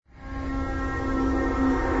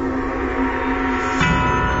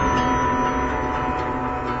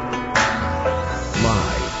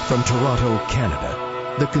From Toronto,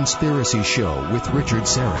 Canada, The Conspiracy Show with Richard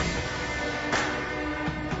Serra.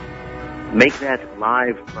 Make that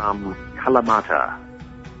live from Kalamata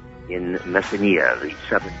in Messenia, the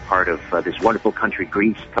southern part of this wonderful country,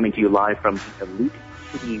 Greece, coming to you live from the Elite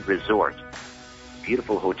City Resort.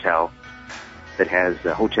 Beautiful hotel that has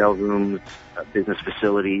hotel rooms, business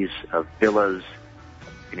facilities, villas,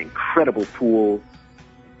 an incredible pool,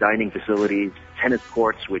 dining facilities, tennis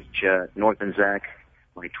courts, which North and Zach,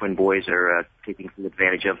 my twin boys, are taking full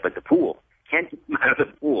advantage of. But the pool, can't get them out of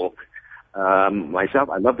the pool. Myself,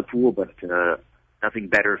 I love the pool, but nothing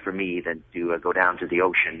better for me than to go down to the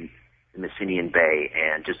ocean, the Messinian Bay,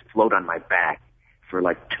 and just float on my back for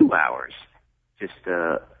like 2 hours, just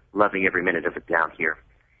loving every minute of it down here.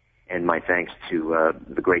 And my thanks to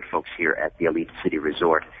the great folks here at the Elite City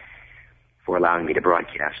Resort for allowing me to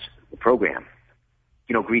broadcast the program.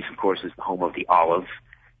 You know, Greece, of course, is the home of the olive.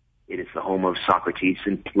 It is the home of Socrates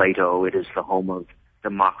and Plato. It is the home of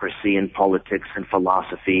democracy and politics and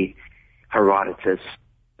philosophy, Herodotus,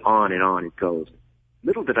 on it goes.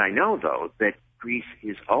 Little did I know, though, that Greece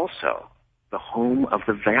is also the home of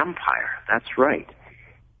the vampire. That's right.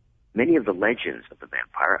 Many of the legends of the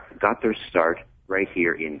vampire got their start right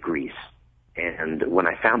here in Greece. And when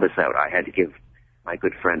I found this out, I had to give my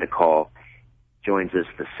good friend a call. Joins us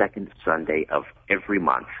the second Sunday of every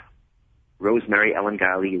month. Rosemary Ellen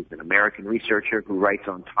Guiley is an American researcher who writes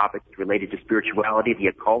on topics related to spirituality, the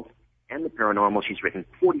occult, and the paranormal. She's written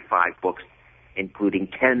 45 books, including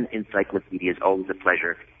 10 encyclopedias. Always a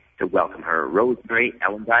pleasure to welcome her. Rosemary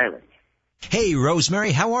Ellen Guiley. Hey,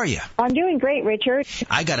 Rosemary, how are you? I'm doing great, Richard.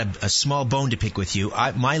 I got a small bone to pick with you.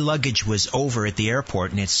 My luggage was over at the airport,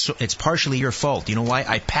 and it's partially your fault. You know why?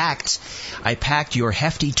 I packed your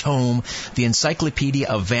hefty tome, the Encyclopedia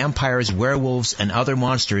of Vampires, Werewolves, and Other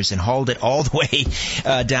Monsters, and hauled it all the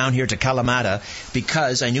way down here to Kalamata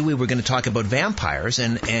because I knew we were going to talk about vampires,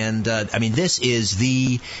 and I mean, this is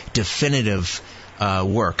the definitive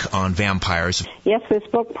work on vampires. Yes, this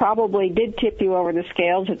book probably did tip you over the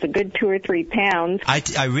scales. It's a good 2 or 3 pounds. I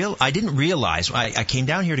didn't realize. I came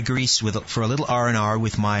down here to Greece for a little R&R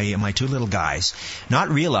with my 2 little guys, not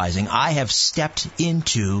realizing I have stepped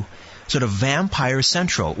into sort of Vampire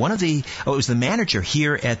Central. It was the manager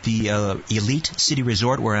here at the Elite City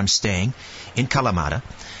Resort where I'm staying in Kalamata.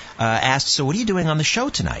 Asked, so what are you doing on the show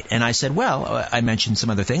tonight? And I said, well, I mentioned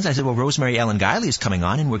some other things. I said, well, Rosemary Ellen Guiley is coming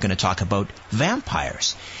on, and we're going to talk about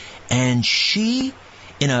vampires. And she,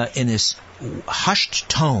 in this hushed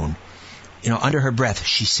tone, under her breath,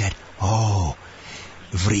 she said, oh,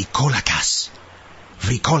 vrykolakas.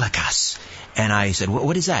 And I said,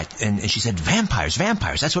 what is that? And she said, vampires.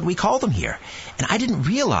 That's what we call them here. And I didn't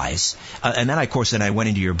realize, and then, of course, I went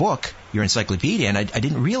into your book, your encyclopedia, and I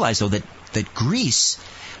didn't realize, though, that Greece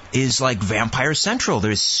is like Vampire Central.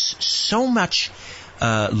 There's so much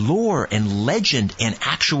lore and legend and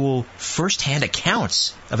actual first-hand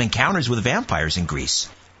accounts of encounters with vampires in Greece.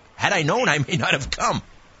 Had I known, I may not have come.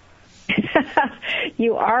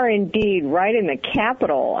 You are indeed right in the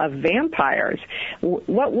capital of vampires.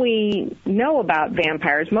 What we know about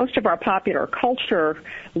vampires, most of our popular culture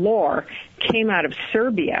lore came out of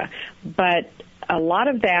Serbia, but a lot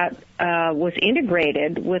of that was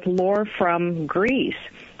integrated with lore from Greece.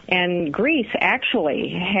 And Greece actually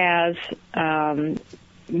has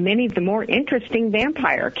many of the more interesting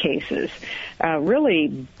vampire cases,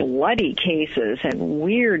 really bloody cases and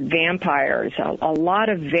weird vampires, a lot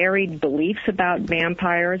of varied beliefs about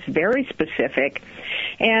vampires, very specific.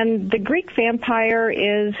 And the Greek vampire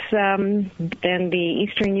is than the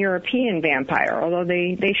Eastern European vampire, although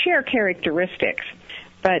they share characteristics.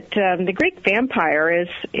 But the Greek vampire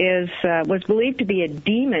was believed to be a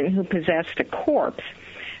demon who possessed a corpse.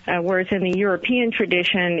 Whereas in the European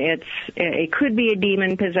tradition, it could be a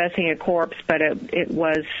demon possessing a corpse, but it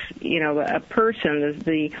was, a person,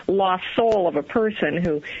 the lost soul of a person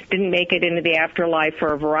who didn't make it into the afterlife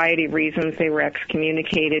for a variety of reasons. They were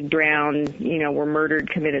excommunicated, drowned, were murdered,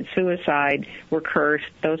 committed suicide, were cursed,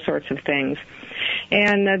 those sorts of things.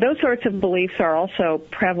 And those sorts of beliefs are also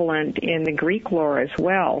prevalent in the Greek lore as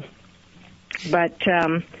well. But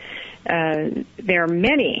there are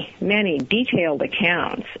many, many detailed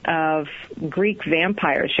accounts of Greek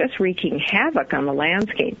vampires just wreaking havoc on the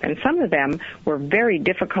landscape, and some of them were very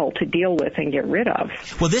difficult to deal with and get rid of.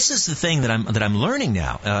 Well, this is the thing that I'm learning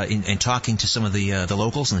now in talking to some of the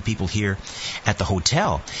locals and the people here at the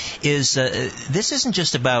hotel. Is this isn't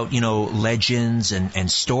just about legends and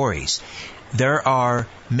stories. There are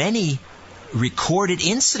many recorded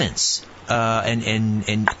incidents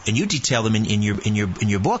and you detail them in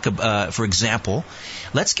your book. For example,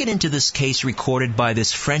 let's get into this case recorded by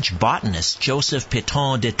this French botanist Joseph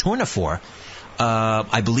Pétain de Tournefort,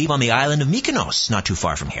 I believe on the island of Mykonos, not too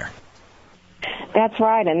far from here. That's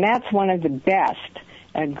right, and that's one of the best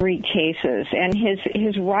Greek cases. And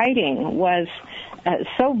his writing was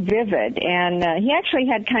so vivid, and he actually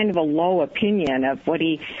had kind of a low opinion of what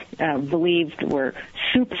he believed were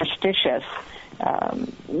superstitious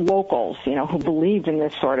locals, who believed in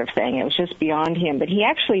this sort of thing. It was just beyond him. But he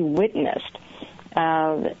actually witnessed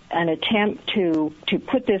an attempt to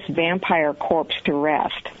put this vampire corpse to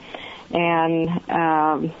rest, and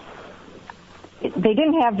they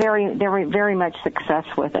didn't have very much success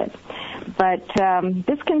with it. But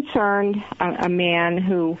this concerned a man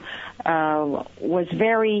who was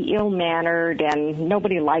very ill-mannered, and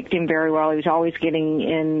nobody liked him very well. He was always getting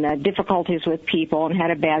in difficulties with people and had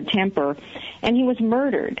a bad temper, and he was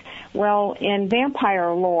murdered. Well, in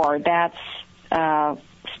vampire lore, that's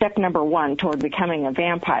step number one toward becoming a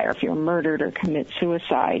vampire. If you're murdered or commit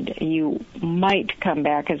suicide, you might come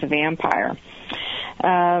back as a vampire.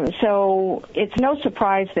 So it's no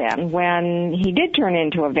surprise then when he did turn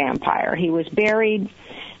into a vampire. He was buried,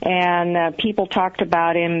 and people talked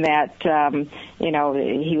about him that,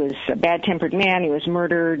 he was a bad-tempered man. He was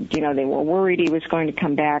murdered. They were worried he was going to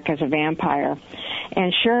come back as a vampire.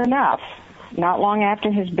 And sure enough, not long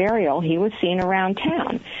after his burial, he was seen around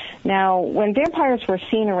town. Now, when vampires were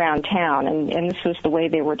seen around town, and this was the way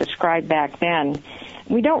they were described back then,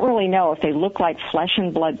 we don't really know if they looked like flesh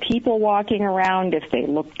and blood people walking around, if they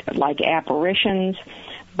looked like apparitions,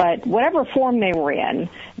 but whatever form they were in,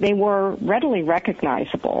 they were readily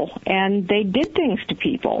recognizable, and they did things to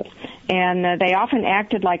people, and they often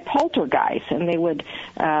acted like poltergeists, and they would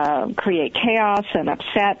create chaos and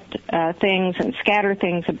upset things and scatter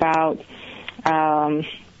things about.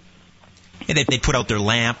 They put out their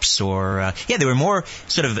lamps, or they were more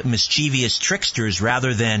sort of mischievous tricksters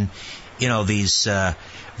rather than these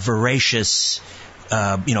voracious,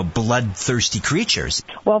 bloodthirsty creatures.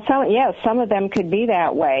 Well, some of them could be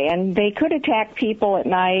that way, and they could attack people at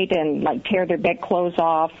night and tear their bedclothes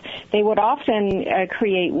off. They would often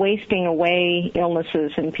create wasting away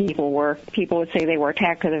illnesses, and people would say they were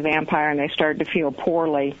attacked with a vampire and they started to feel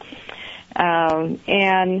poorly.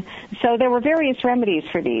 And so there were various remedies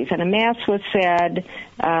for these, and a mass was said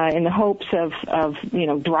in the hopes of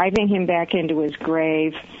driving him back into his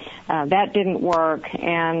grave. That didn't work,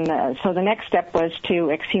 and so the next step was to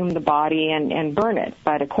exhume the body and burn it.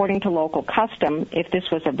 But according to local custom, if this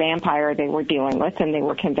was a vampire they were dealing with, and they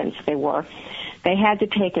were convinced they were, they had to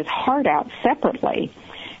take his heart out separately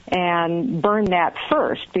and burn that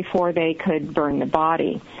first before they could burn the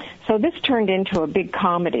body. So this turned into a big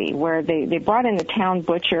comedy where they brought in the town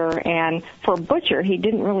butcher, and for a butcher, he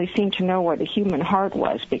didn't really seem to know where the human heart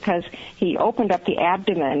was, because he opened up the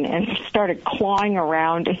abdomen and started clawing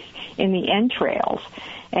around in the entrails.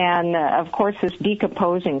 And, of course, this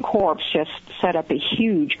decomposing corpse just set up a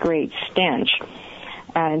huge, great stench.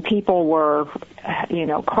 And people were,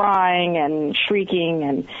 crying and shrieking,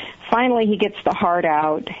 and finally he gets the heart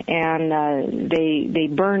out, and they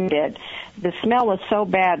burned it. The smell was so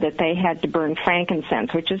bad that they had to burn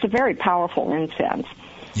frankincense, which is a very powerful incense.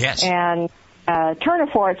 Yes. And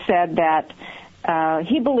Tournefort said that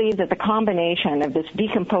he believed that the combination of this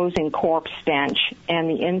decomposing corpse stench and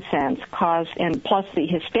the incense and plus the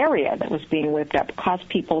hysteria that was being whipped up, caused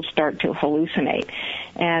people to start to hallucinate.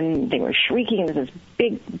 And they were shrieking that this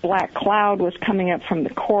big black cloud was coming up from the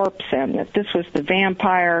corpse, and that this was the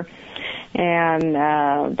vampire.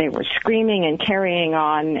 And they were screaming and carrying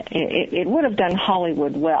on. It would have done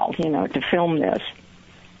Hollywood well, to film this.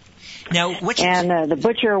 Now, the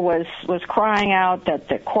butcher was crying out that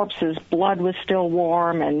the corpse's blood was still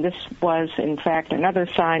warm, and this was, in fact, another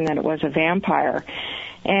sign that it was a vampire.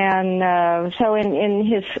 And so in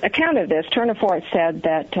his account of this, Tournefort said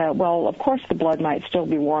that, of course the blood might still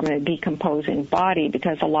be warm in a decomposing body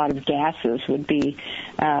because a lot of gases would be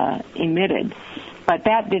emitted. But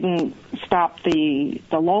that didn't stop the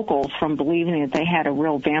locals from believing that they had a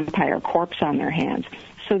real vampire corpse on their hands.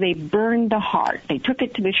 So they burned the heart. They took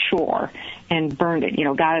it to the shore and burned it,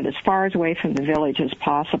 got it as far away from the village as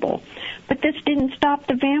possible. But this didn't stop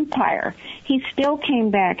the vampire. He still came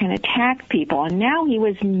back and attacked people, and now he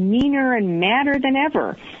was meaner and madder than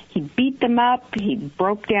ever. He beat them up. He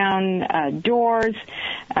broke down doors.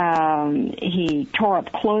 He tore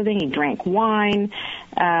up clothing. He drank wine.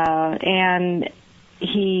 And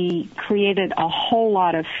he created a whole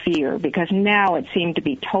lot of fear, because now it seemed to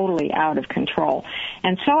be totally out of control.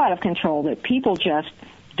 And so out of control that people just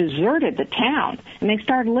deserted the town, and they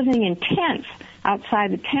started living in tents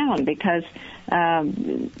outside the town because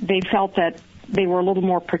they felt that they were a little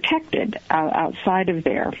more protected outside of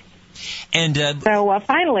there. And so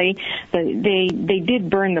finally, they did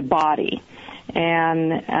burn the body,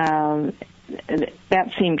 and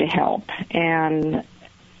that seemed to help. And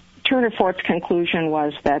Turner Fort's conclusion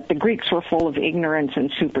was that the Greeks were full of ignorance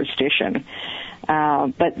and superstition.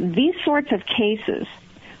 But these sorts of cases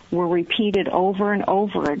were repeated over and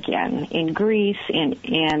over again in Greece,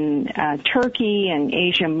 in Turkey, in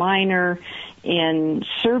Asia Minor, in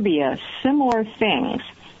Serbia. Similar things,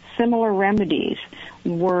 similar remedies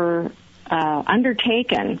were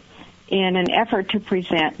undertaken in an effort to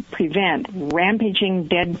prevent rampaging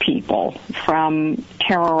dead people from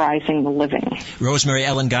terrorizing the living. Rosemary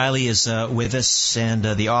Ellen Guiley is with us, and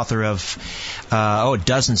the author of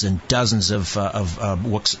dozens and dozens of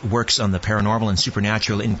works on the paranormal and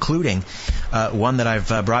supernatural, including one that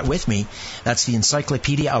I've brought with me. That's the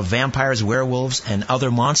Encyclopedia of Vampires, Werewolves, and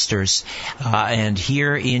Other Monsters. And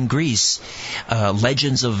here in Greece,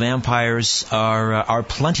 legends of vampires are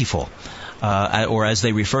plentiful. Or as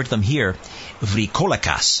they refer to them here,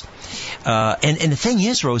 vrykolakas. And the thing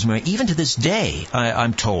is, Rosemary, even to this day,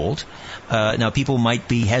 I'm told, now people might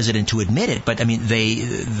be hesitant to admit it, but I mean,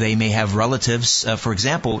 they may have relatives. For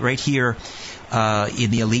example, right here in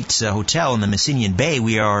the Elite Hotel in the Messinian Bay,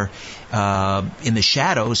 we are in the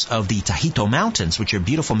shadows of the Tahito Mountains, which are a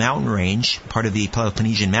beautiful mountain range, part of the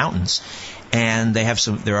Peloponnesian Mountains. And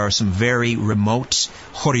there are some very remote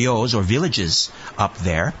horios or villages up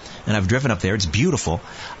there, and I've driven up there. It's beautiful,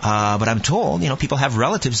 but I'm told, people have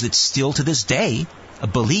relatives that still to this day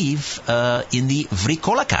believe in the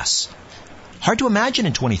vrykolakas. Hard to imagine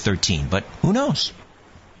in 2013, but who knows?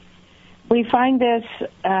 We find this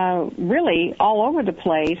really all over the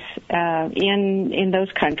place in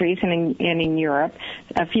those countries and in Europe.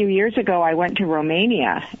 A few years ago, I went to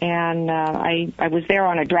Romania, and I was there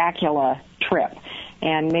on a Dracula trip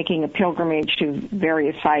and making a pilgrimage to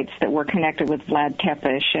various sites that were connected with Vlad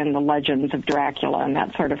Tepes and the legends of Dracula and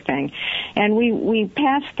that sort of thing. And we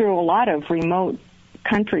passed through a lot of remote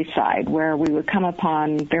countryside where we would come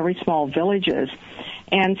upon very small villages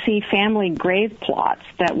and see family grave plots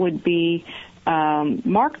that would be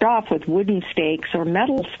marked off with wooden stakes or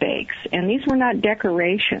metal stakes. And these were not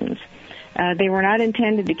decorations. They were not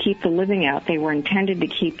intended to keep the living out. They were intended to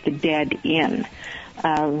keep the dead in,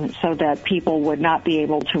 so that people would not be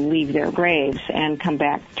able to leave their graves and come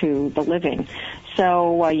back to the living.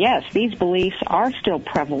 So, yes, these beliefs are still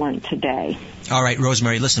prevalent today. All right,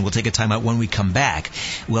 Rosemary, listen, we'll take a time out. When we come back,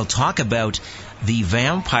 we'll talk about the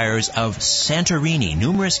vampires of Santorini.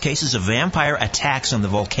 Numerous cases of vampire attacks on the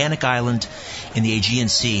volcanic island in the Aegean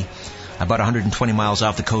Sea, about 120 miles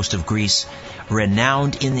off the coast of Greece,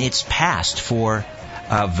 renowned in its past for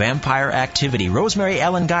vampire activity. Rosemary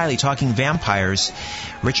Ellen Guiley talking vampires.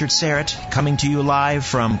 Richard Serrett coming to you live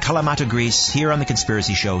from Kalamata, Greece, here on The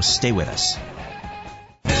Conspiracy Show. Stay with us.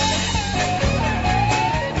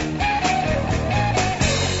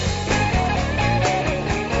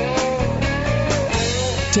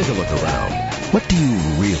 Take a look around. What do you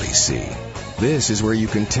really see? This is where you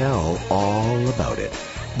can tell all about it.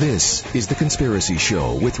 This is The Conspiracy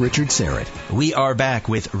Show with Richard Serrett. We are back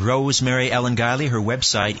with Rosemary Ellen Guiley. Her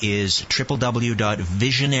website is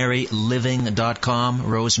www.visionaryliving.com.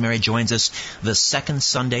 Rosemary joins us the second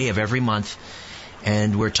Sunday of every month,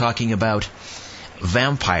 and we're talking about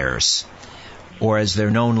vampires, or as they're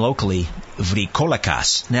known locally,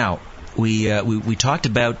 vrykolakas. Now, we talked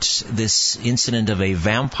about this incident of a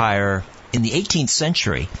vampire in the 18th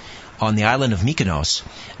century on the island of Mykonos.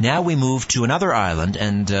 Now we move to another island,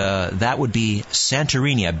 and that would be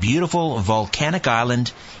Santorini, a beautiful volcanic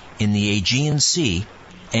island in the Aegean Sea.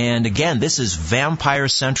 And again, this is Vampire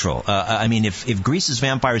Central. I mean, if Greece is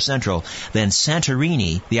Vampire Central, then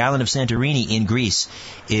Santorini, the island of Santorini in Greece,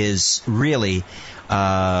 is really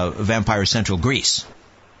Vampire Central Greece.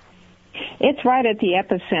 It's right at the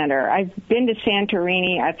epicenter. I've been to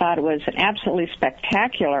Santorini. I thought it was an absolutely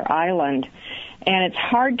spectacular island. And it's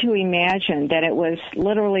hard to imagine that it was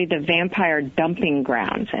literally the vampire dumping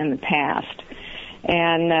grounds in the past.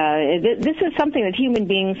 And this is something that human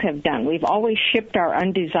beings have done. We've always shipped our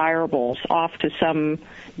undesirables off to some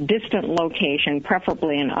distant location,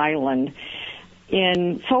 preferably an island.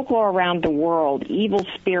 In folklore around the world, evil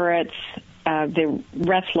spirits, the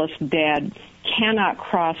restless dead, cannot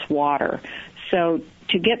cross water. So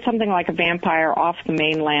to get something like a vampire off the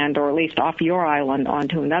mainland, or at least off your island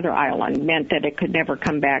onto another island, meant that it could never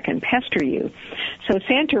come back and pester you. So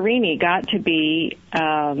Santorini got to be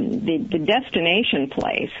the destination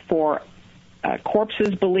place for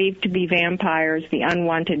corpses believed to be vampires, the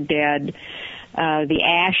unwanted dead, the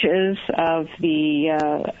ashes of the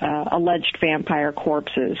alleged vampire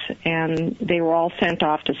corpses, and they were all sent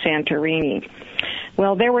off to Santorini.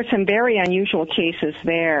 Well, there were some very unusual cases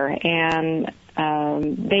there, and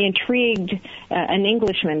they intrigued an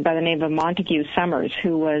Englishman by the name of Montague Summers,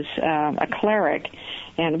 who was a cleric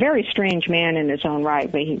and a very strange man in his own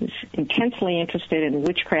right, but he was intensely interested in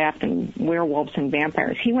witchcraft and werewolves and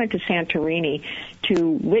vampires. He went to Santorini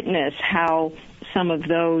to witness how some of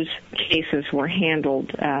those cases were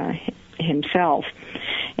handled himself.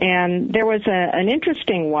 And there was an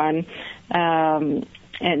interesting one, and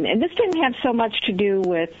this didn't have so much to do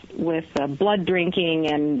with blood drinking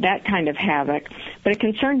and that kind of havoc, but it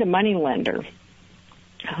concerned a moneylender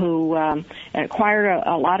who acquired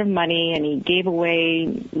a lot of money, and he gave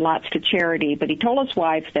away lots to charity. But he told his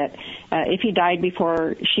wife that if he died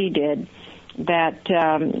before she did, that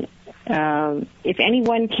if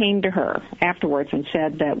anyone came to her afterwards and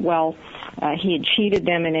said that, well, he had cheated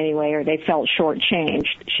them in any way or they felt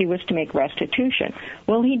shortchanged, she was to make restitution.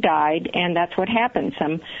 Well, he died, and that's what happened.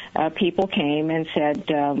 Some people came and said,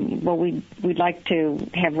 well, we'd like to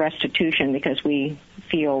have restitution because we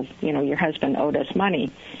feel, your husband owed us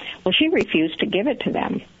money. Well, she refused to give it to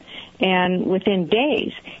them. And within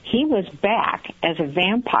days, he was back as a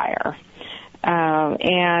vampire,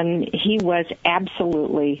 and he was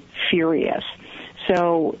absolutely furious.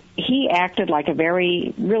 So he acted like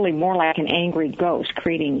really more like an angry ghost,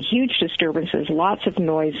 creating huge disturbances, lots of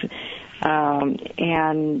noise,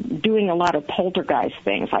 and doing a lot of poltergeist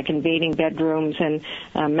things, like invading bedrooms and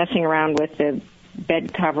messing around with the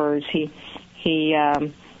bed covers. He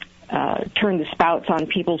turned the spouts on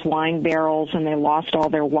people's wine barrels, and they lost all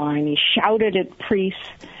their wine. He shouted at priests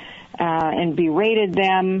and berated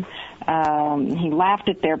them. He laughed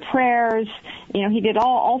at their prayers. He did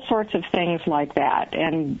all sorts of things like that.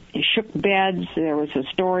 And he shook beds. There was a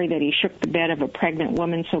story that he shook the bed of a pregnant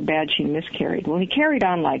woman so bad she miscarried. Well, he carried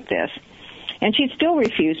on like this. And she still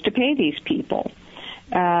refused to pay these people.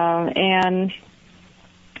 And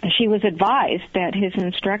she was advised that his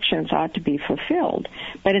instructions ought to be fulfilled.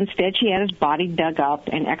 But instead, she had his body dug up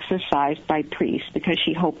and exorcised by priests because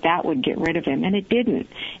she hoped that would get rid of him. And it didn't.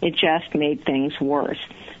 It just made things worse.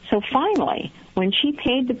 So finally, when she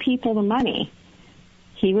paid the people the money,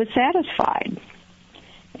 he was satisfied.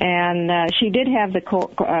 And she did have the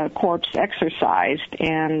corpse exorcised,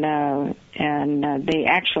 and they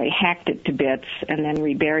actually hacked it to bits and then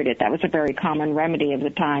reburied it. That was a very common remedy of the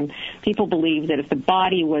time. People believed that if the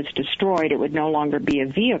body was destroyed, it would no longer be a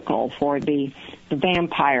vehicle for the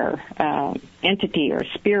vampire entity or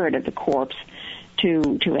spirit of the corpse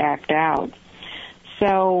to act out.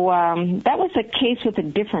 So that was a case with a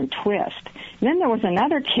different twist. And then there was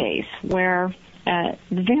another case where the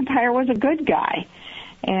vampire was a good guy.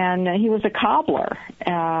 And he was a cobbler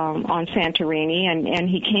on Santorini, and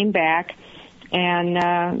he came back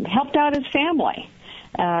and helped out his family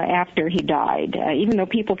after he died, even though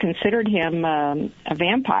people considered him a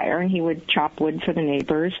vampire, and he would chop wood for the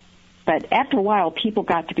neighbors. But after a while, people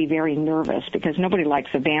got to be very nervous because nobody likes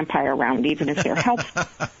a vampire around, even if they're helpful.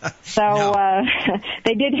 So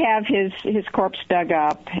they did have his corpse dug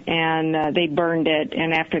up, and they burned it,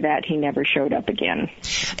 and after that, he never showed up again.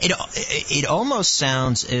 It almost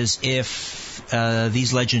sounds as if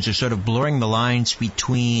these legends are sort of blurring the lines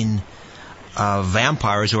between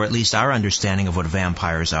vampires, or at least our understanding of what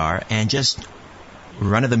vampires are, and just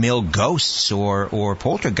run-of-the-mill ghosts or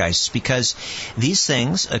poltergeists, because these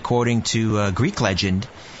things, according to Greek legend,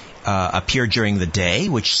 appear during the day,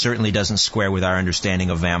 which certainly doesn't square with our understanding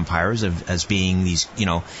of vampires as being these,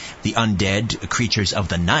 the undead creatures of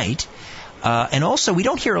the night. And also, we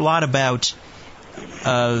don't hear a lot about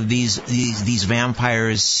these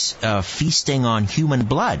vampires feasting on human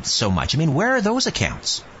blood so much. I mean, where are those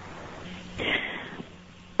accounts?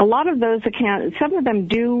 A lot of those accounts, some of them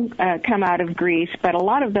do come out of Greece, but a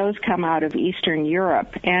lot of those come out of Eastern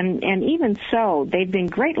Europe. And even so, they've been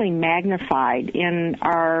greatly magnified in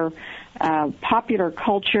our popular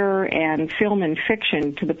culture and film and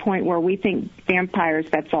fiction to the point where we think vampires,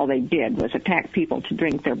 that's all they did, was attack people to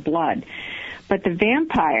drink their blood. But the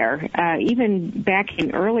vampire, even back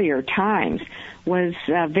in earlier times, was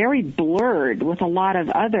very blurred with a lot of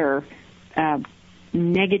other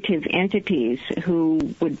negative entities who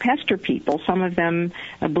would pester people, some of them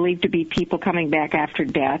believed to be people coming back after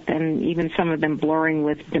death, and even some of them blurring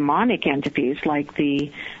with demonic entities like the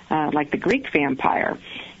Greek vampire.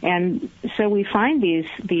 And so we find these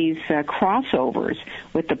crossovers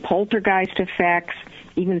with the poltergeist effects,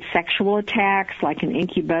 even sexual attacks like an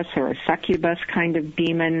incubus or a succubus kind of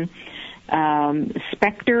demon,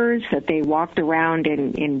 specters that they walked around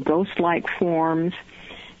in ghost-like forms.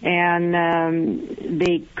 and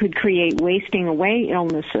they could create wasting away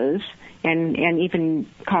illnesses and even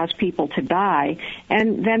cause people to die.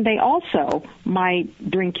 And then they also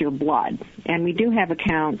might drink your blood. And we do have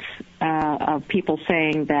accounts of people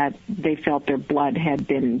saying that they felt their blood had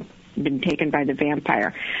been taken by the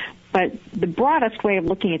vampire. But the broadest way of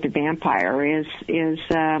looking at the vampire is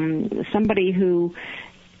somebody who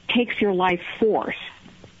takes your life force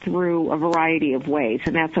through a variety of ways,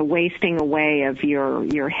 and that's a wasting away of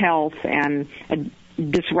your health and a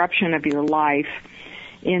disruption of your life.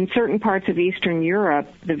 In certain parts of Eastern Europe,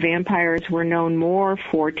 the vampires were known more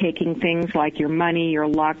for taking things like your money, your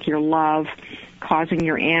luck, your love, causing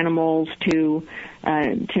your animals to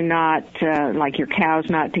not, like your cows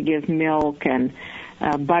not to give milk, and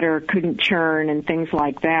butter couldn't churn and things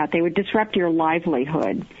like that. They would disrupt your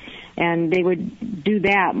livelihood, and they would do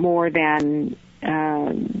that more than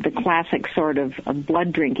the classic sort of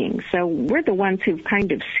blood drinking. So we're the ones who've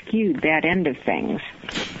kind of skewed that end of things.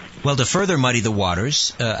 Well, to further muddy the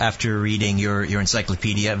waters, after reading your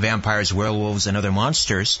encyclopedia, Vampires, Werewolves, and Other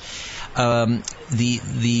Monsters,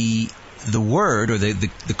 the word, or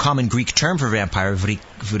the common Greek term for vampire,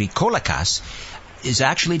 vrykolakas, is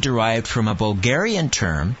actually derived from a Bulgarian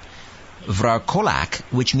term, vrykolak,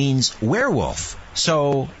 which means werewolf.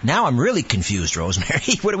 So now I'm really confused,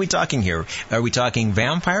 Rosemary. What are we talking here? Are we talking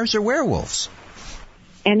vampires or werewolves?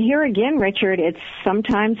 And here again, Richard, it's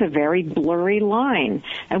sometimes a very blurry line.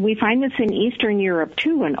 And we find this in Eastern Europe,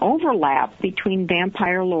 too, an overlap between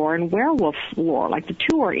vampire lore and werewolf lore. Like the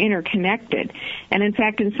two are interconnected. And in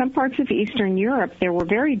fact, in some parts of Eastern Europe, there were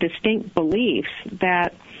very distinct beliefs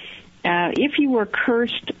that if you were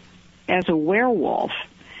cursed as a werewolf,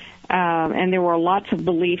 and there were lots of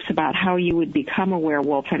beliefs about how you would become a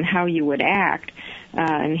werewolf and how you would act.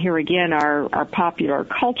 And here again, our popular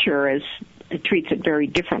culture treats it very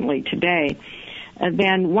differently today.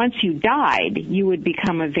 Then once you died, you would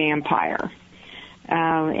become a vampire.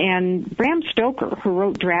 And Bram Stoker, who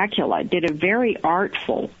wrote Dracula, did a very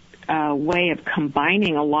artful way of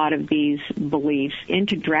combining a lot of these beliefs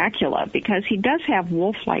into Dracula, because he does have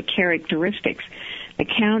wolf-like characteristics. The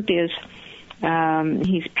Count is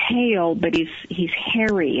he's pale, but he's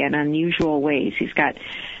hairy in unusual ways. He's got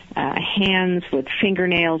hands with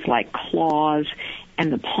fingernails like claws,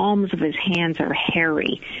 and the palms of his hands are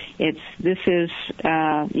hairy. This is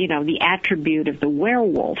the attribute of the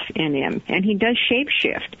werewolf in him, and he does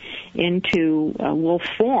shapeshift into wolf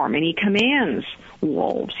form, and he commands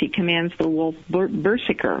wolves. He commands the wolf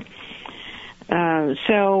berserker.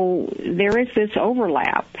 So there is this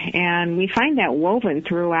overlap, and we find that woven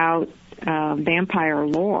throughout vampire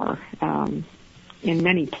lore in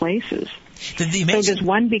many places. So does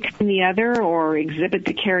one become the other or exhibit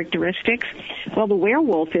the characteristics? Well, the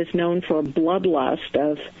werewolf is known for a bloodlust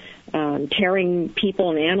of tearing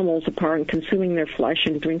people and animals apart and consuming their flesh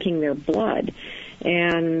and drinking their blood.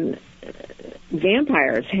 And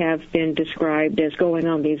vampires have been described as going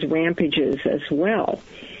on these rampages as well.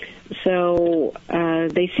 So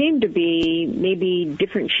they seem to be maybe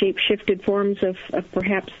different shape-shifted forms of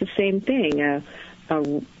perhaps the same thing,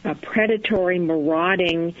 a predatory,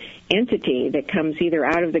 marauding entity that comes either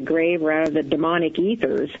out of the grave or out of the demonic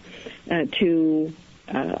ethers to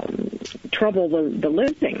trouble the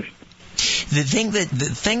living. The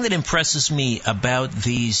thing that impresses me about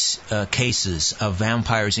these cases of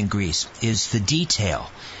vampires in Greece is the detail.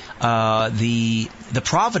 The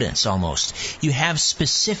providence, almost. You have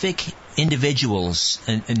specific individuals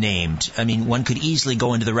named. I mean, one could easily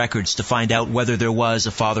go into the records to find out whether there was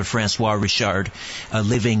a Father Francois Richard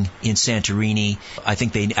living in Santorini. I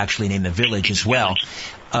think they actually named the village as well.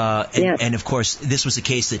 And of course, this was a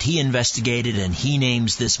case that he investigated, and he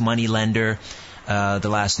names this moneylender. The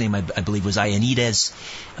last name, I believe, was Ionides.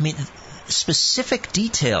 I mean, specific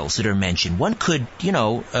details that are mentioned. One could,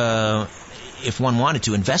 if one wanted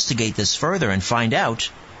to investigate this further and find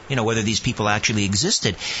out, whether these people actually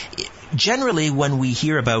existed. Generally, when we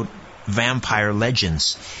hear about vampire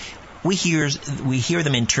legends, we hear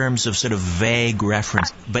them in terms of sort of vague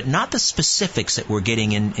reference, but not the specifics that we're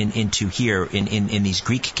getting into here in these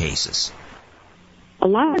Greek cases. A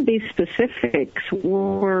lot of these specifics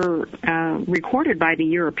were recorded by the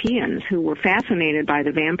Europeans, who were fascinated by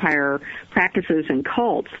the vampire practices and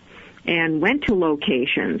cults, and went to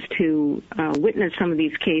locations to witness some of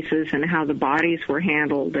these cases and how the bodies were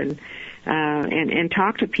handled and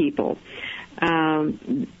talk to people.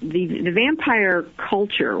 The vampire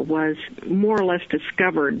culture was more or less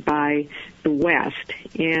discovered by the West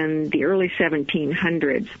in the early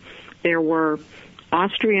 1700s. There were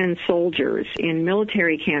Austrian soldiers in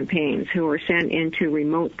military campaigns who were sent into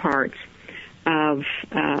remote parts of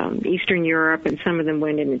Eastern Europe, and some of them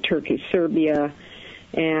went into Turkey, Serbia.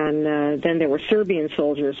 And then there were Serbian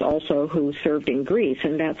soldiers also who served in Greece,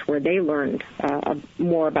 and that's where they learned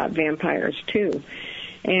more about vampires, too.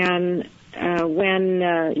 And when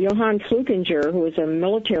Johann Flukinger, who was a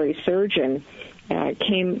military surgeon,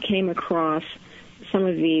 came across some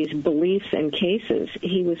of these beliefs and cases,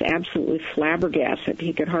 he was absolutely flabbergasted.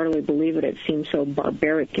 He could hardly believe it. It seemed so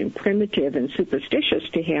barbaric and primitive and superstitious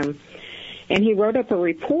to him. And he wrote up a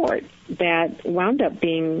report that wound up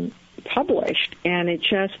being published, and it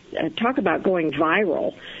just, talk about going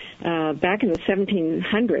viral. Back in the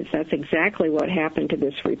 1700s, that's exactly what happened to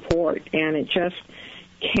this report, and it just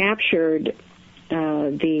captured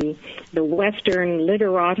the Western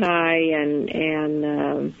literati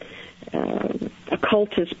and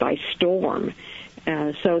occultists by storm.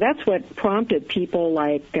 So that's what prompted people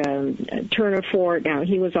like Turner Fort. Now,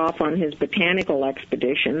 he was off on his botanical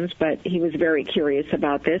expeditions, but he was very curious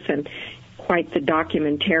about this and quite the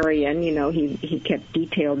documentarian. You know, he kept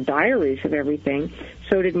detailed diaries of everything.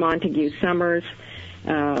 So did Montague Summers.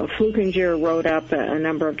 Flukinger wrote up a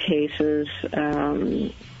number of cases.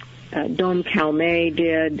 Dom Calmet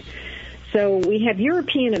did. So we have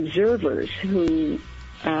European observers who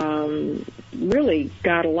really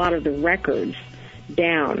got a lot of the records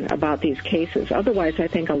down about these cases. Otherwise, I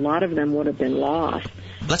think a lot of them would have been lost.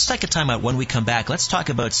 Let's take a time out. When we come back, let's talk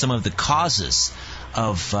about some of the causes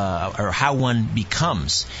of or how one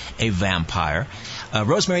becomes a vampire.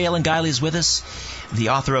 Rosemary Ellen Guiley is with us, the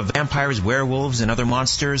author of Vampires, Werewolves, and Other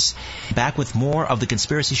Monsters. Back with more of The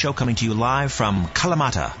Conspiracy Show, coming to you live from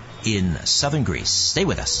Kalamata in southern Greece. Stay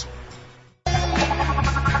with us.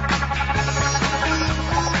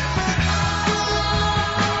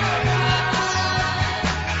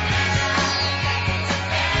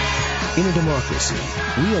 In a democracy,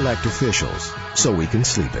 we elect officials so we can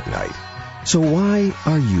sleep at night. So why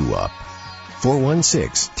are you up?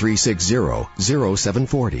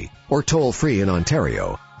 416-360-0740 or toll free in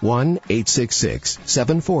Ontario,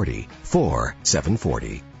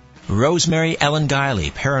 1-866-740-4740. Rosemary Ellen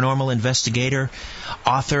Guiley, paranormal investigator,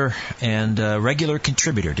 author, and regular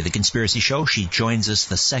contributor to The Conspiracy Show. She joins us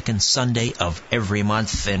the second Sunday of every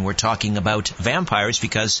month, and we're talking about vampires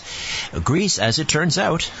because Greece, as it turns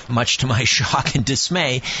out, much to my shock and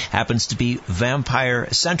dismay, happens to be vampire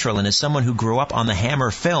central. And as someone who grew up on the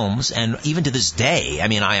Hammer films, and even to this day, I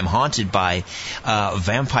mean, I am haunted by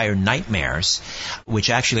vampire nightmares, which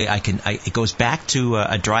actually it goes back to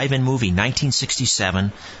a drive-in movie,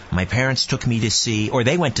 1967. My parents took me to see, or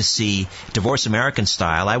they went to see Divorce American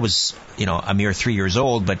Style. I was, a mere 3 years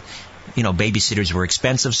old, but, babysitters were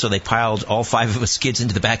expensive, so they piled all five of us kids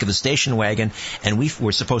into the back of the station wagon, and we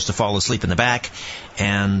were supposed to fall asleep in the back.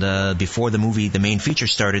 And before the movie, the main feature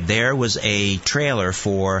started, there was a trailer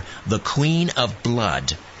for The Queen of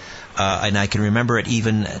Blood. And I can remember it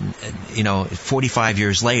even, 45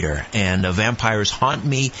 years later. And vampires haunt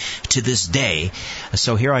me to this day.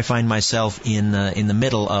 So here I find myself in the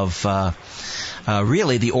middle of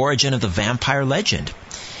really the origin of the vampire legend.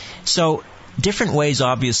 So different ways,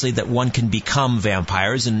 obviously, that one can become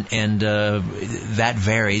vampires, and that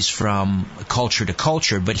varies from culture to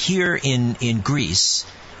culture. But here in Greece,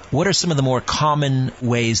 what are some of the more common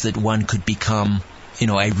ways that one could become,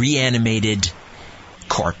 a reanimated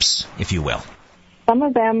corpse, if you will? Some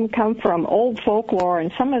of them come from old folklore,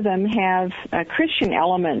 and some of them have Christian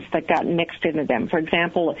elements that got mixed into them. For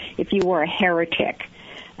example, if you were a heretic,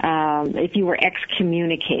 if you were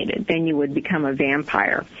excommunicated, then you would become a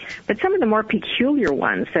vampire. But some of the more peculiar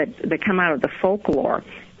ones that come out of the folklore,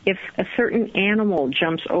 if a certain animal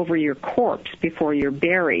jumps over your corpse before you're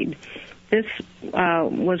buried, this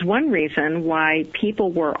was one reason why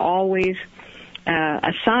people were always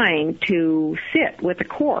assigned to sit with a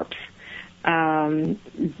corpse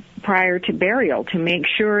prior to burial to make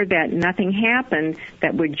sure that nothing happened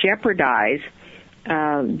that would jeopardize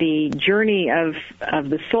the journey of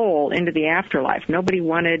the soul into the afterlife. Nobody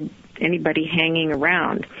wanted anybody hanging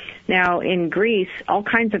around. Now, in Greece, all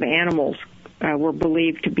kinds of animals were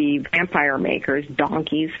believed to be vampire makers,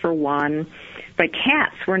 donkeys for one, but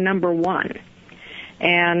cats were number one.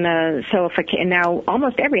 And now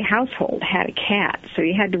almost every household had a cat, so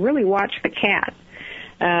you had to really watch the cat.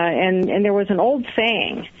 And there was an old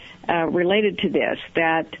saying related to this,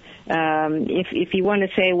 that if you want to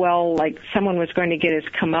say, well, like someone was going to get his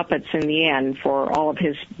comeuppance in the end for all of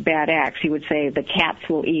his bad acts, he would say the cats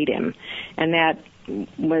will eat him, and that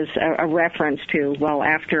was a reference to, well,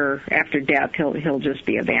 after death he'll just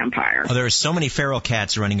be a vampire. Oh, there are so many feral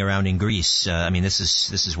cats running around in Greece. I mean, this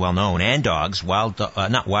is well known, and dogs,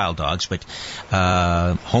 not wild dogs, but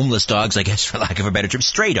homeless dogs, I guess, for lack of a better term,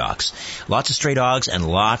 stray dogs. Lots of stray dogs and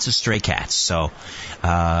lots of stray cats. So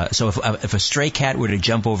if a stray cat were to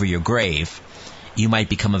jump over your grave, you might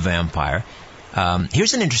become a vampire.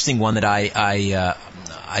 Here's an interesting one that I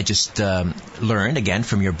just learned again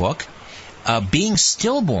from your book. Being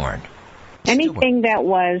stillborn. Anything that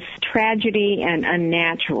was tragedy and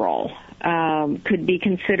unnatural could be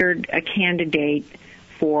considered a candidate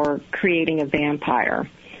for creating a vampire.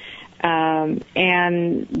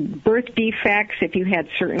 And birth defects, if you had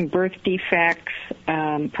certain birth defects,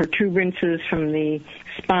 protuberances from the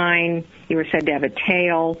spine, you were said to have a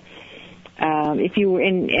tail. If you were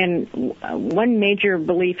one major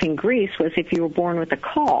belief in Greece was if you were born with a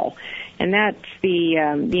caul, and that's the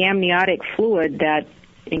amniotic fluid that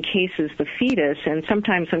encases the fetus. And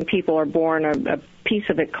sometimes when people are born, a piece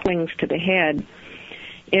of it clings to the head.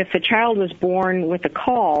 If a child was born with a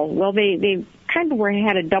caul, well, they kind of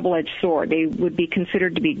had a double-edged sword. They would be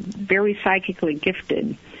considered to be very psychically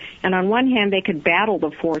gifted. And on one hand, they could battle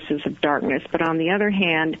the forces of darkness, but on the other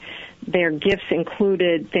hand, their gifts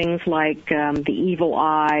included things like the evil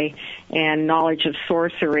eye and knowledge of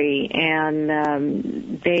sorcery,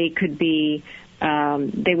 and they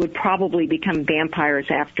would probably become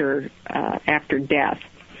vampires after death.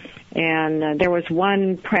 And there was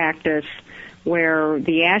one practice where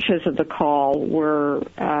the ashes of the caul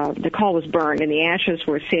the caul was burned, and the ashes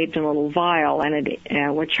were saved in a little vial, and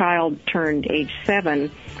when a child turned age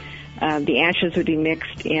 7, the ashes would be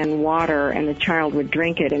mixed in water, and the child would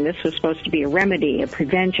drink it, and this was supposed to be a remedy, a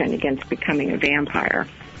prevention against becoming a vampire.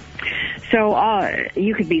 So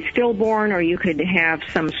you could be stillborn, or you could have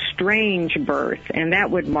some strange birth, and that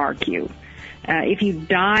would mark you. If you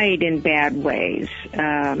died in bad ways,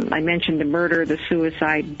 I mentioned the murder, the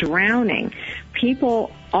suicide, drowning.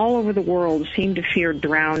 People all over the world seem to fear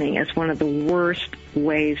drowning as one of the worst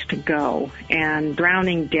ways to go, and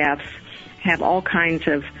drowning deaths have all kinds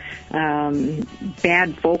of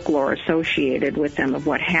bad folklore associated with them of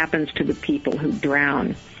what happens to the people who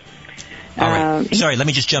drown. All right. Sorry, let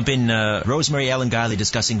me just jump in. Rosemary Ellen Guiley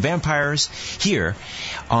discussing vampires here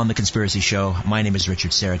on The Conspiracy Show. My name is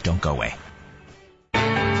Richard Serrett. Don't go away.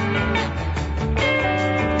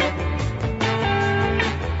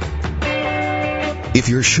 If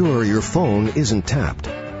you're sure your phone isn't tapped,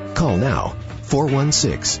 call now,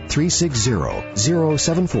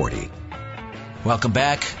 416-360-0740. Welcome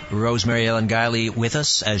back. Rosemary Ellen Guiley with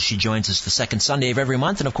us as she joins us the second Sunday of every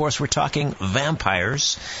month. And, of course, we're talking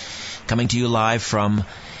vampires, coming to you live from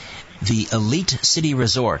the Elite City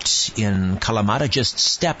Resort in Kalamata, just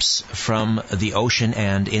steps from the ocean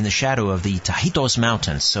and in the shadow of the Tahitos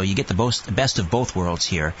Mountains. So you get the best of both worlds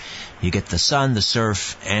here. You get the sun, the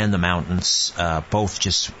surf, and the mountains, both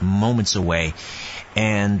just moments away.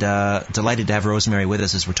 And delighted to have Rosemary with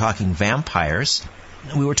us as we're talking vampires.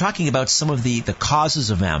 We were talking about some of the causes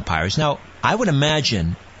of vampires. Now, I would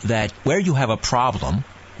imagine that where you have a problem,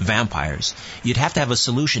 vampires, you'd have to have a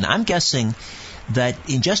solution. I'm guessing that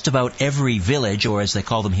in just about every village, or as they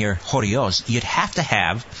call them here, horios, you'd have to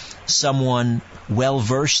have someone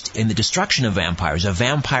well-versed in the destruction of vampires, a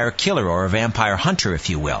vampire killer or a vampire hunter, if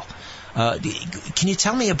you will. Can you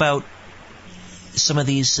tell me about some of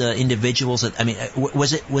these individuals? I mean,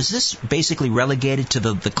 was this basically relegated to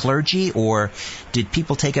the clergy, or did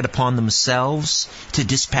people take it upon themselves to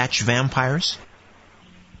dispatch vampires?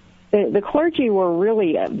 The clergy were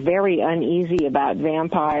really very uneasy about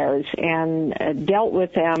vampires and dealt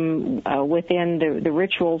with them within the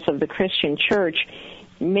rituals of the Christian church,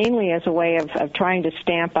 mainly as a way of trying to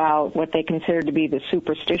stamp out what they considered to be the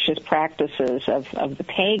superstitious practices of the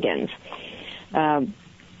pagans.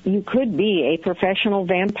 You could be a professional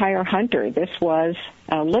vampire hunter. This was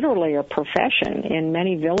literally a profession in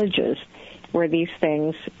many villages where these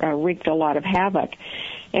things wreaked a lot of havoc.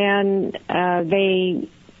 And they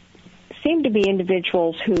seemed to be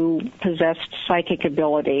individuals who possessed psychic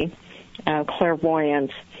ability,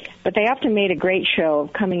 clairvoyance, but they often made a great show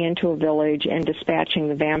of coming into a village and dispatching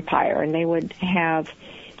the vampire. And they would have,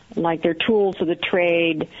 like, their tools of the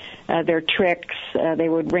trade, their tricks. They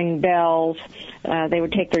would ring bells. They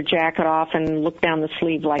would take their jacket off and look down the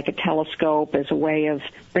sleeve like a telescope as a way of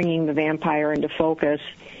bringing the vampire into focus.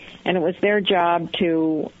 And it was their job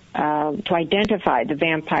to identify the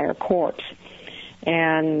vampire corpse.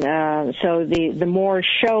 And so the more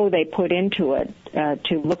show they put into it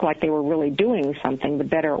to look like they were really doing something, the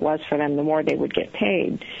better it was for them, the more they would get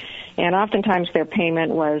paid. And oftentimes their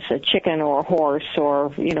payment was a chicken or a horse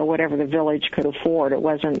or, you know, whatever the village could afford. It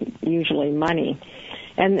wasn't usually money.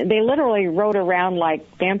 And they literally rode around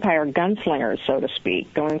like vampire gunslingers, so to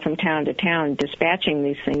speak, going from town to town, dispatching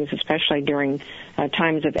these things, especially during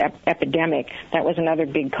times of epidemic. That was another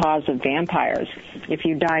big cause of vampires. If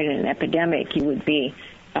you died in an epidemic, you would be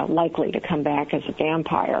likely to come back as a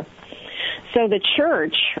vampire. So the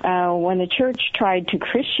church, when the church tried to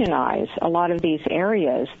Christianize a lot of these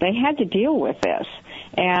areas, they had to deal with this.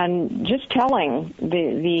 And just telling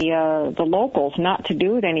the locals not to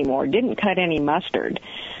do it anymore didn't cut any mustard.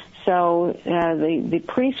 So the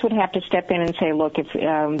priest would have to step in and say, look, if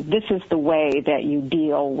this is the way that you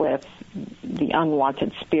deal with the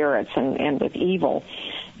unwanted spirits and with evil.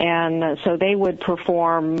 And so they would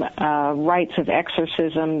perform rites of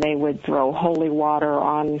exorcism. They would throw holy water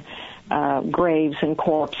on graves and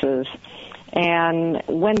corpses. And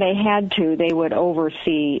when they had to, they would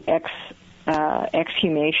oversee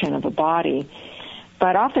exhumation of a body.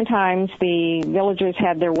 But oftentimes the villagers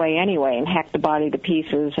had their way anyway and hacked the body to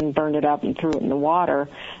pieces and burned it up and threw it in the water.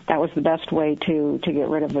 That was the best way to get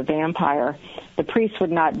rid of a vampire. The priests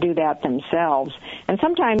would not do that themselves. And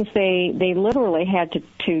sometimes they literally had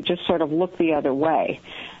to just sort of look the other way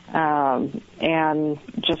and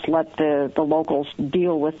just let the locals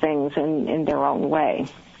deal with things in their own way.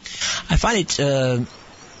 I find it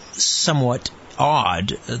somewhat odd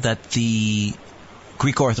that the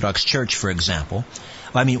Greek Orthodox Church, for example,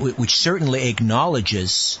 I mean, which certainly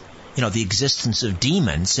acknowledges, you know, the existence of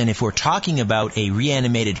demons, and if we're talking about a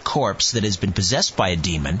reanimated corpse that has been possessed by a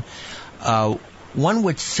demon, one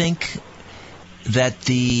would think that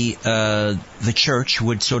the church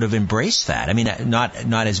would sort of embrace that. I mean, not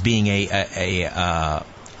as being a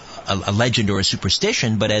legend or a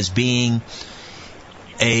superstition, but as being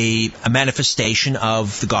a manifestation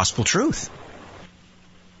of the gospel truth.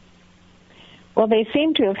 Well, they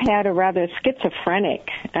seem to have had a rather schizophrenic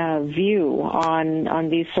view on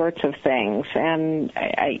these sorts of things, and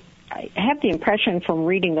I have the impression from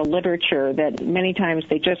reading the literature that many times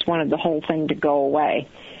they just wanted the whole thing to go away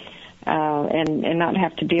and not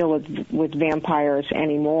have to deal with vampires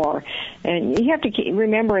anymore. And you have to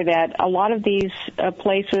remember that a lot of these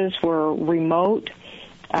places were remote.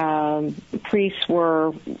 Priests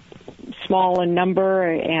were small in number,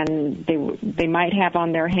 and they might have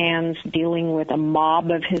on their hands dealing with a mob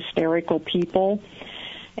of hysterical people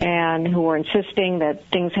and who were insisting that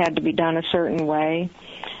things had to be done a certain way.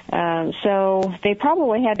 So they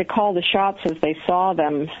probably had to call the shots as they saw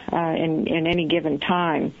them in any given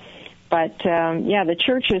time. But, the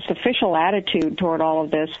church's official attitude toward all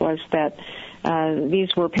of this was that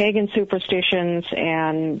these were pagan superstitions,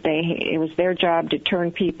 and it was their job to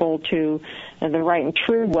turn people to the right and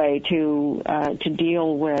true way to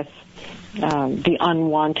deal with the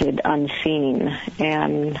unwanted, unseen,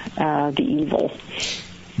 and the evil.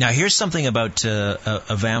 Now, here's something about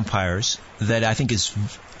vampires that I think is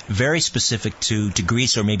very specific to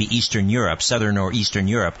Greece or maybe Eastern Europe, Southern or Eastern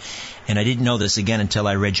Europe, and I didn't know this again until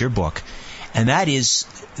I read your book, and that is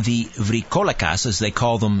the vrykolakas, as they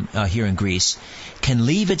call them here in Greece, can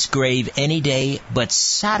leave its grave any day but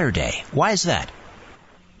Saturday. Why is that?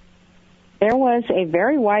 There was a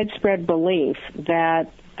very widespread belief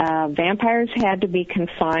that vampires had to be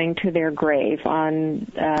confined to their grave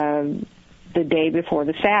on the day before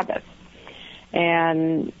the Sabbath,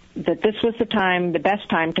 and that this was the best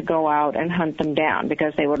time to go out and hunt them down,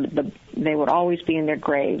 because they would always be in their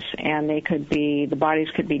graves, and the bodies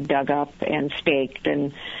could be dug up and staked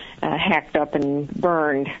and hacked up and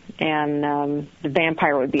burned, and the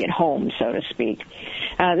vampire would be at home, so to speak.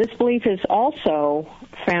 This belief is also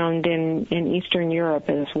found in Eastern Europe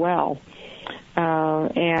as well.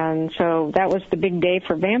 And so that was the big day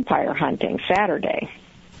for vampire hunting, Saturday.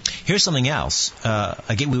 Here's something else.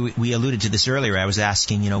 Again, we alluded to this earlier. I was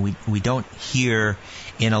asking, we don't hear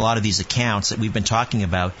in a lot of these accounts that we've been talking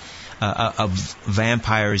about of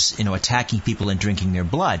vampires, attacking people and drinking their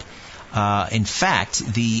blood. In fact,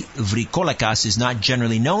 the vrykolakas is not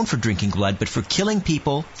generally known for drinking blood, but for killing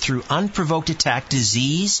people through unprovoked attack,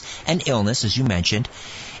 disease, and illness, as you mentioned.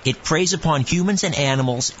 It preys upon humans and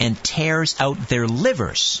animals and tears out their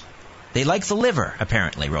livers. They like the liver,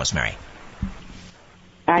 apparently, Rosemary.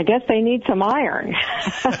 I guess they need some iron.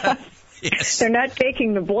 Yes. They're not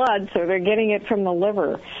taking the blood, so they're getting it from the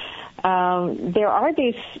liver. There are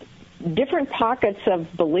these different pockets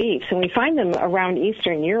of beliefs, and we find them around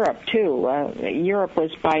Eastern Europe, too. Europe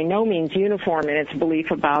was by no means uniform in its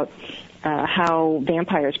belief about how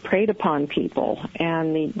vampires preyed upon people.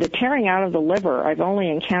 And the tearing out of the liver, I've only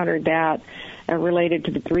encountered that related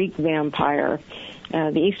to the Greek vampire.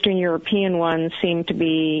 The Eastern European ones seem to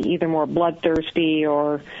be either more bloodthirsty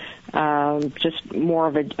or just more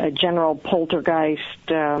of a general poltergeist,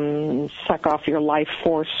 suck off your life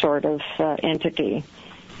force sort of entity.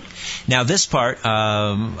 Now, this part,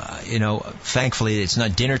 thankfully it's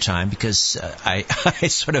not dinner time because I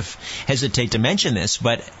sort of hesitate to mention this,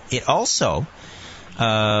 but it also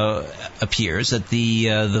appears that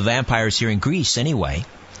the vampires here in Greece, anyway,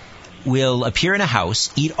 will appear in a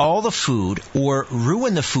house, eat all the food, or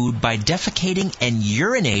ruin the food by defecating and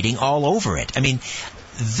urinating all over it. I mean,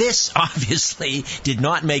 this obviously did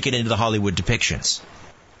not make it into the Hollywood depictions.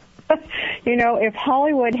 If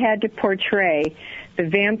Hollywood had to portray the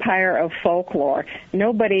vampire of folklore,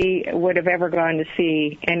 nobody would have ever gone to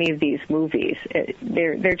see any of these movies.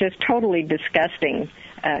 They're just totally disgusting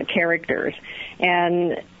characters.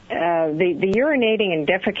 And the urinating and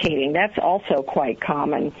defecating, that's also quite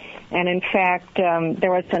common. And in fact,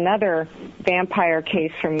 there was another vampire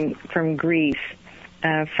case from Greece,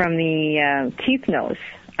 from the Kythnos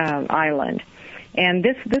island. And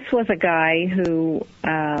this was a guy who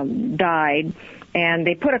died, and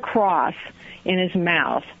they put a cross in his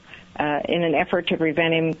mouth in an effort to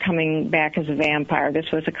prevent him coming back as a vampire. This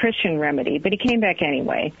was a Christian remedy, but he came back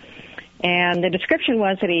anyway. And the description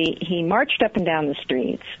was that he marched up and down the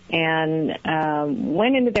streets and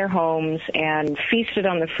went into their homes and feasted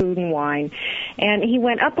on the food and wine. And he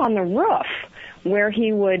went up on the roof where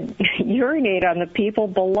he would urinate on the people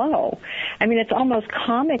below. I mean, it's almost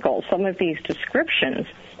comical, some of these descriptions.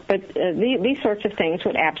 But these sorts of things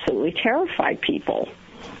would absolutely terrify people.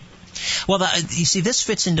 Well, you see, this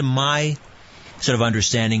fits into my sort of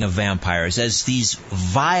understanding of vampires as these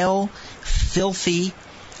vile, filthy,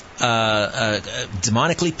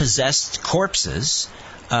 demonically possessed corpses,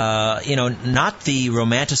 not the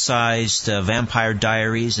romanticized Vampire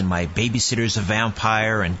Diaries and My Babysitter's a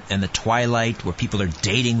Vampire and The Twilight where people are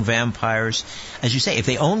dating vampires. As you say, if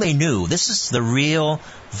they only knew, this is the real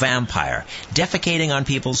vampire, defecating on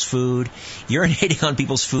people's food, urinating on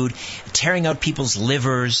people's food, tearing out people's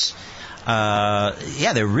livers.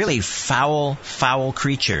 They're really foul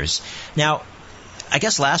creatures. Now, I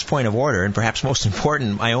guess last point of order, and perhaps most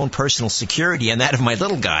important, my own personal security and that of my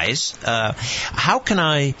little guys. How can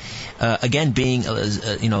I, again, being,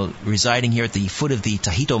 residing here at the foot of the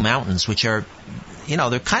Tahito Mountains, which are,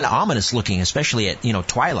 they're kind of ominous looking, especially at,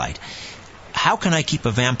 twilight. How can I keep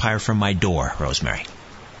a vampire from my door, Rosemary?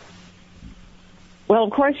 Well,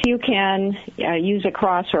 of course, you can use a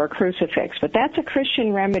cross or a crucifix, but that's a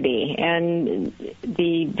Christian remedy, and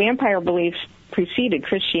the vampire beliefs preceded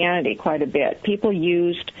Christianity quite a bit. People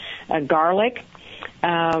used garlic,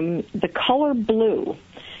 the color blue,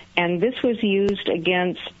 and this was used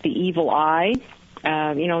against the evil eye.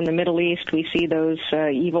 In the Middle East, we see those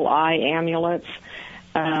evil eye amulets,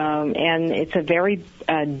 and it's a very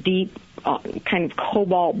deep, kind of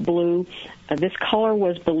cobalt blue. This color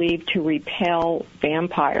was believed to repel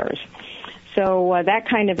vampires. So that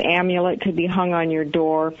kind of amulet could be hung on your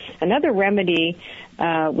door. Another remedy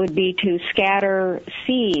would be to scatter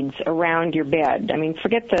seeds around your bed. I mean,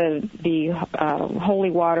 forget the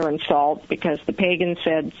holy water and salt, because the pagans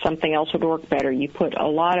said something else would work better. You put a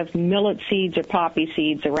lot of millet seeds or poppy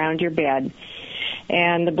seeds around your bed,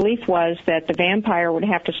 and the belief was that the vampire would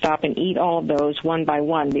have to stop and eat all of those one by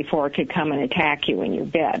one before it could come and attack you in your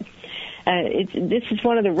bed. This is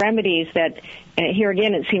one of the remedies that, here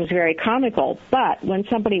again, it seems very comical, but when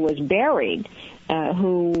somebody was buried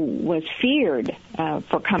who was feared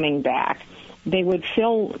for coming back, they would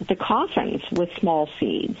fill the coffins with small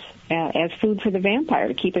seeds as food for the vampire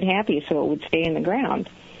to keep it happy so it would stay in the ground.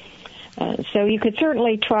 So you could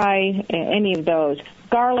certainly try any of those.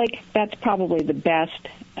 Garlic, that's probably the best,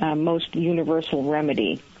 most universal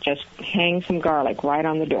remedy. Just hang some garlic right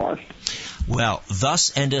on the door. Well,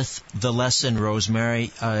 thus endeth the lesson,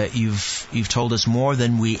 Rosemary. You've told us more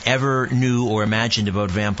than we ever knew or imagined about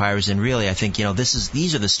vampires, and really, I think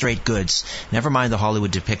these are the straight goods. Never mind the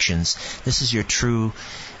Hollywood depictions. This is your true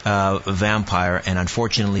vampire, and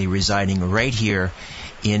unfortunately residing right here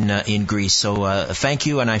in Greece. So thank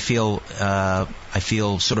you, and I feel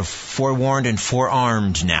sort of forewarned and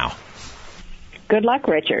forearmed now. Good luck,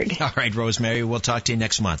 Richard. All right, Rosemary. We'll talk to you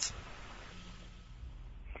next month.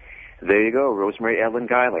 There you go, Rosemary Ellen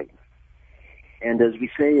Guiley. And as we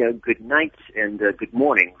say, good night and good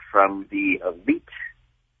morning from the Elite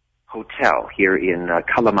Hotel here in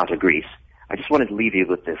Kalamata, Greece, I just wanted to leave you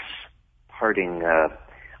with this parting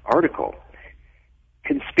article.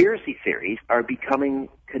 Conspiracy theories are becoming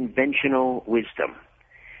conventional wisdom.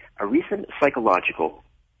 A recent psychological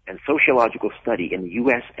and sociological study in the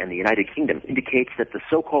U.S. and the United Kingdom indicates that the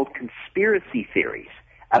so-called conspiracy theories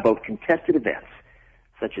about contested events,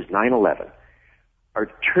 such as 9/11, are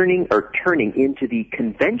turning into the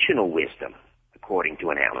conventional wisdom, according to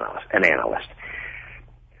an analyst.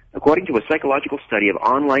 According to a psychological study of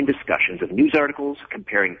online discussions of news articles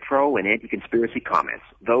comparing pro- and anti-conspiracy comments,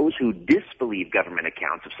 those who disbelieve government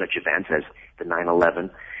accounts of such events as the 9/11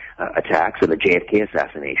 attacks and the JFK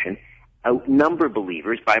assassination outnumber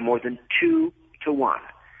believers by more than 2 to 1,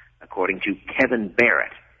 according to Kevin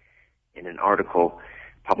Barrett in an article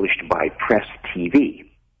published by Press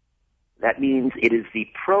TV. That means it is the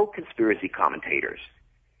pro-conspiracy commentators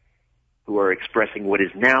who are expressing what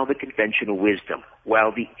is now the conventional wisdom,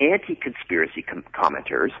 while the anti-conspiracy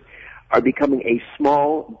commenters are becoming a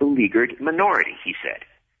small, beleaguered minority, he said.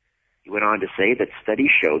 He went on to say that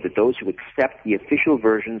studies show that those who accept the official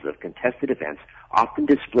versions of contested events often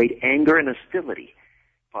displayed anger and hostility,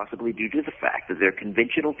 possibly due to the fact that their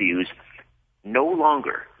conventional views no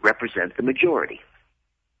longer represent the majority.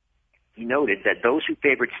 He noted that those who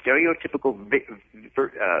favored stereotypical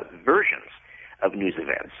versions of news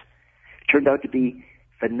events turned out to be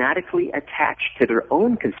fanatically attached to their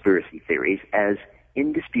own conspiracy theories as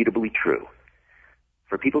indisputably true.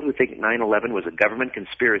 For people who think 9/11 was a government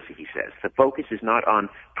conspiracy, he says, the focus is not on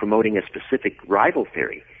promoting a specific rival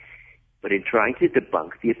theory, but in trying to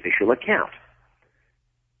debunk the official account.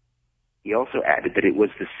 He also added that it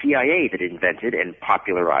was the CIA that invented and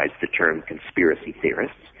popularized the term conspiracy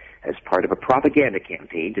theorists as part of a propaganda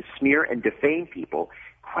campaign to smear and defame people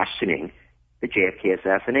questioning the JFK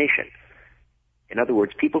assassination. In other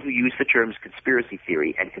words, people who use the terms conspiracy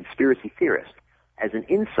theory and conspiracy theorist as an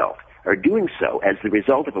insult are doing so as the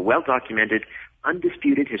result of a well-documented,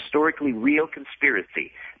 undisputed, historically real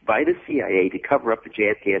conspiracy by the CIA to cover up the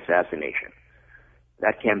JFK assassination.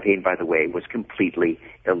 That campaign, by the way, was completely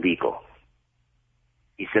illegal.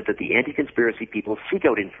 He said that the anti-conspiracy people seek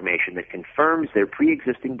out information that confirms their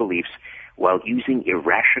pre-existing beliefs while using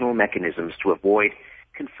irrational mechanisms to avoid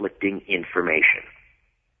conflicting information.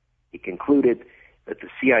 He concluded that the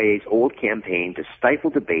CIA's old campaign to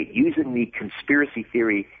stifle debate using the conspiracy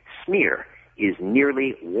theory smear is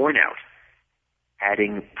nearly worn out,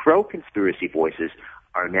 adding pro-conspiracy voices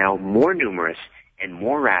are now more numerous and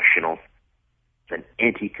more rational than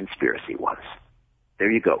anti-conspiracy ones.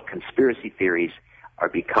 There you go. Conspiracy theories are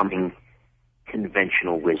becoming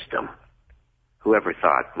conventional wisdom. Whoever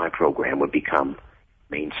thought my program would become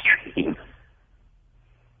mainstream?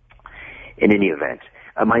 In any event,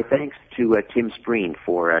 my thanks to Tim Spreen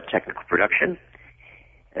for technical production.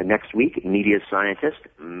 Next week, media scientist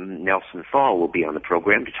Nelson Thal will be on the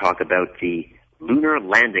program to talk about the lunar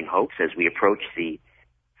landing hoax as we approach the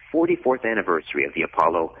 44th anniversary of the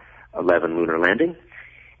Apollo 11 lunar landing.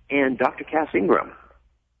 And Dr. Cass Ingram,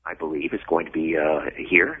 I believe, is going to be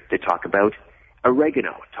here to talk about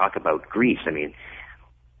oregano, talk about Greece. I mean,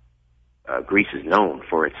 Greece is known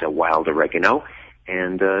for its wild oregano.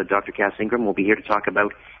 And Dr. Cass Ingram will be here to talk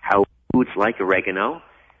about how foods like oregano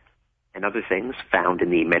and other things found in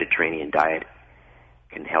the Mediterranean diet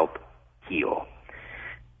can help heal.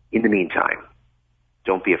 In the meantime,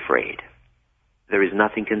 don't be afraid. There is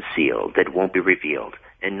nothing concealed that won't be revealed,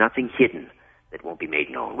 and nothing hidden that won't be made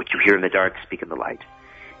known. What you hear in the dark, speak in the light.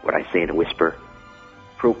 What I say in a whisper,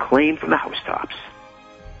 proclaim from the housetops.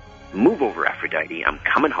 Move over, Aphrodite. I'm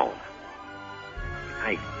coming home. Good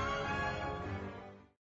night.